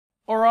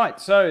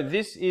Alright, so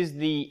this is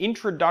the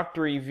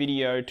introductory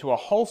video to a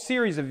whole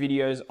series of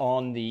videos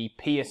on the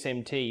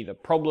PSMT, the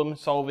Problem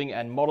Solving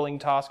and Modelling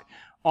Task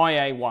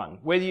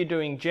IA1. Whether you're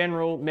doing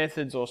general,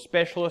 methods or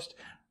specialist,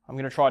 I'm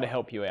going to try to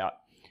help you out.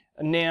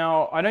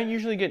 Now, I don't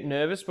usually get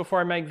nervous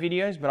before I make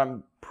videos, but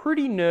I'm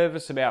pretty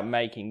nervous about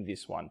making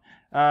this one.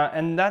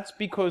 And that's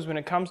because when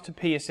it comes to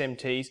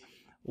PSMTs,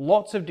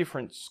 lots of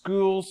different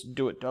schools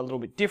do it a little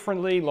bit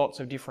differently, lots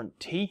of different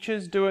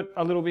teachers do it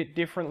a little bit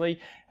differently,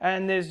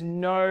 and there's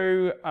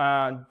no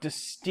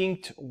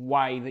distinct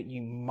way that you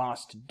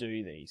must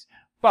do these.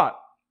 But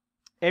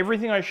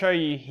everything I show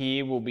you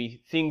here will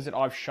be things that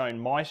I've shown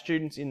my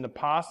students in the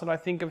past that I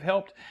think have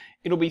helped.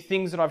 It'll be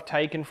things that I've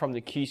taken from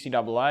the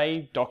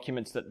QCAA,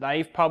 documents that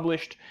they've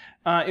published.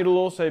 It'll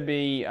also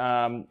be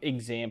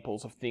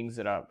examples of things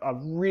that are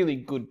really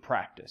good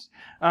practice.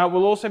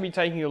 We'll also be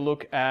taking a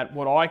look at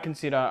what I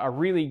consider a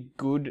really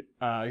good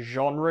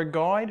genre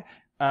guide,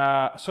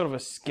 sort of a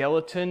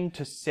skeleton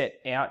to set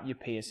out your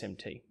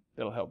PSMT.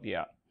 That'll help you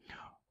out.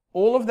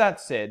 All of that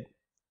said,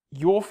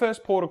 your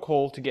first port of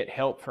call to get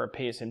help for a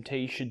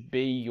PSMT should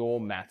be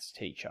your maths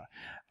teacher.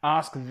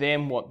 Ask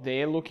them what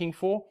they're looking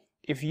for.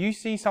 If you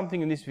see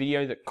something in this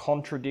video that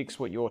contradicts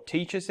what your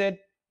teacher said,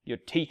 your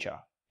teacher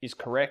is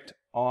correct,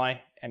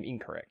 I am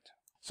incorrect.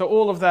 So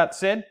all of that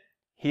said,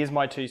 here's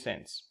my 2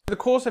 cents. For the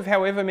course of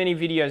however many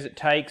videos it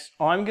takes,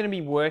 I'm going to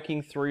be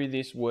working through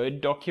this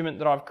Word document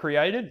that I've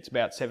created. It's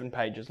about 7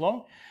 pages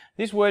long.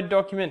 This Word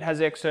document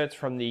has excerpts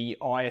from the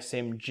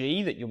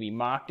ISMG that you'll be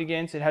marked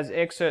against. It has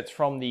excerpts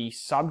from the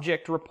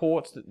subject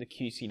reports that the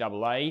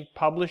QCAA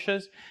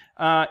publishes.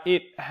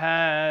 It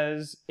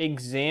has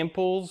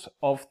examples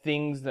of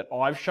things that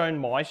I've shown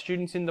my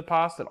students in the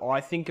past that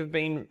I think have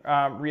been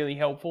really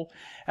helpful.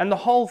 And the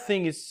whole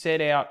thing is set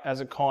out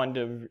as a kind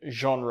of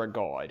genre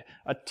guide,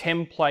 a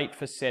template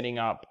for setting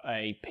up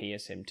a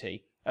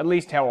PSMT. At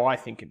least how I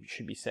think it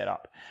should be set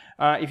up.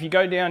 If you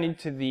go down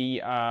into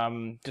the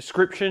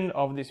description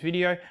of this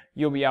video,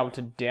 you'll be able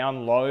to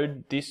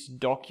download this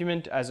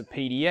document as a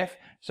PDF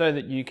so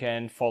that you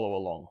can follow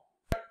along.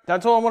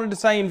 That's all I wanted to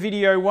say in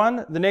video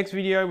 1. The next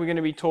video we're going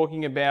to be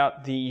talking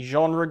about the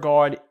genre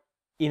guide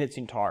in its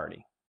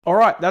entirety.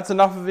 Alright, that's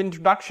enough of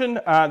introduction.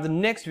 The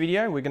next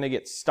video we're going to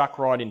get stuck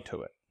right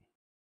into it.